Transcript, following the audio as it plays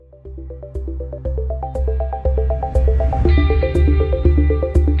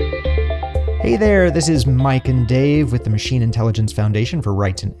Hey there, this is Mike and Dave with the Machine Intelligence Foundation for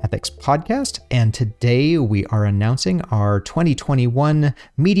Rights and Ethics podcast, and today we are announcing our 2021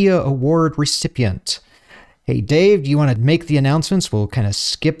 Media Award recipient. Hey Dave, do you want to make the announcements? We'll kind of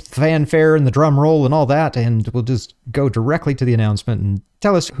skip the fanfare and the drum roll and all that, and we'll just go directly to the announcement and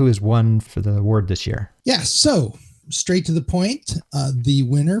tell us who has won for the award this year. Yeah, so straight to the point, the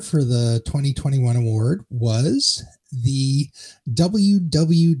winner for the 2021 award was the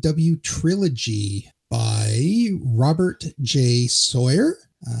WWW Trilogy by Robert J. Sawyer,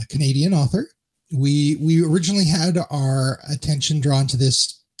 a Canadian author. We originally had our attention drawn to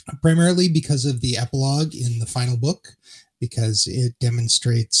this primarily because of the epilogue in the final book, because it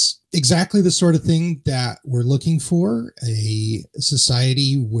demonstrates exactly the sort of thing that we're looking for, a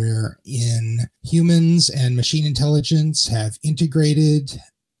society wherein humans and machine intelligence have integrated,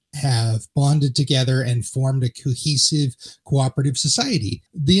 have bonded together and formed a cohesive, cooperative society.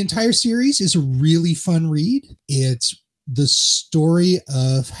 The entire series is a really fun read. It's the story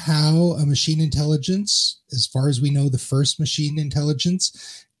of how a machine intelligence, as far as we know, the first machine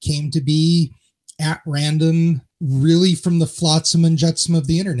intelligence, came to be at random, really from the flotsam and jetsam of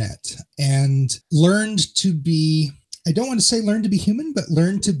the internet, and learned to be, I don't want to say learn to be human, but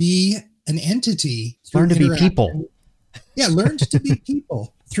learn to be an entity. Learn to be people. Yeah, learned to be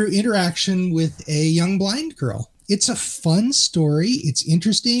people through interaction with a young blind girl. It's a fun story. It's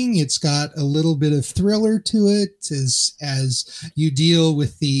interesting. It's got a little bit of thriller to it as you deal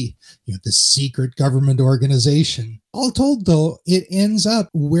with the secret government organization. All told, though, it ends up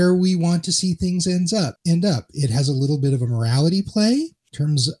where we want to see things end up. It has a little bit of a morality play in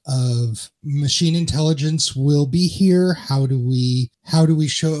terms of machine intelligence will be here. How do we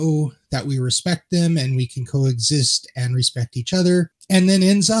show that we respect them and we can coexist and respect each other? And then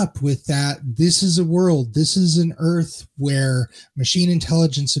ends up with that this is a world, this is an earth where machine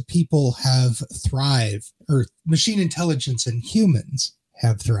intelligence of people have thrived, or machine intelligence and humans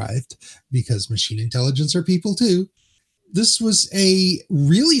have thrived, because machine intelligence are people too. This was a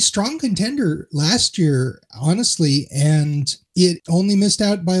really strong contender last year, honestly, and it only missed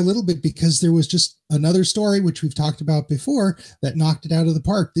out by a little bit because there was just another story, which we've talked about before, that knocked it out of the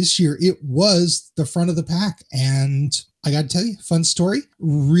park. This year, it was the front of the pack, and I got to tell you, fun story,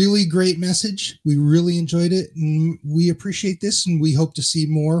 really great message. We really enjoyed it, and we appreciate this, and we hope to see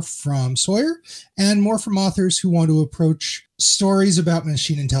more from Sawyer and more from authors who want to approach stories about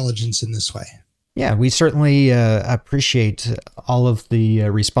machine intelligence in this way. Yeah, we certainly appreciate all of the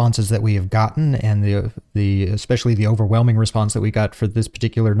responses that we have gotten, and the especially the overwhelming response that we got for this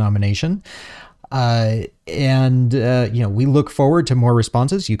particular nomination. We look forward to more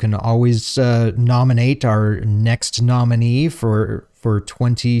responses. You can always nominate our next nominee for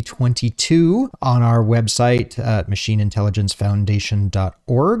 2022 on our website,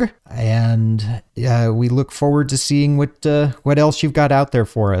 machineintelligencefoundation.org. And we look forward to seeing what else you've got out there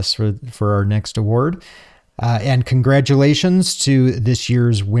for us for our next award. And congratulations to this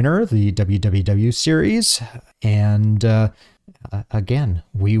year's winner, the WWW series. And again,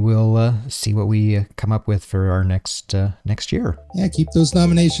 we will see what we come up with for our next year. Yeah, keep those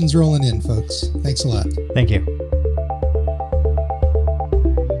nominations rolling in, folks. Thanks a lot. Thank you.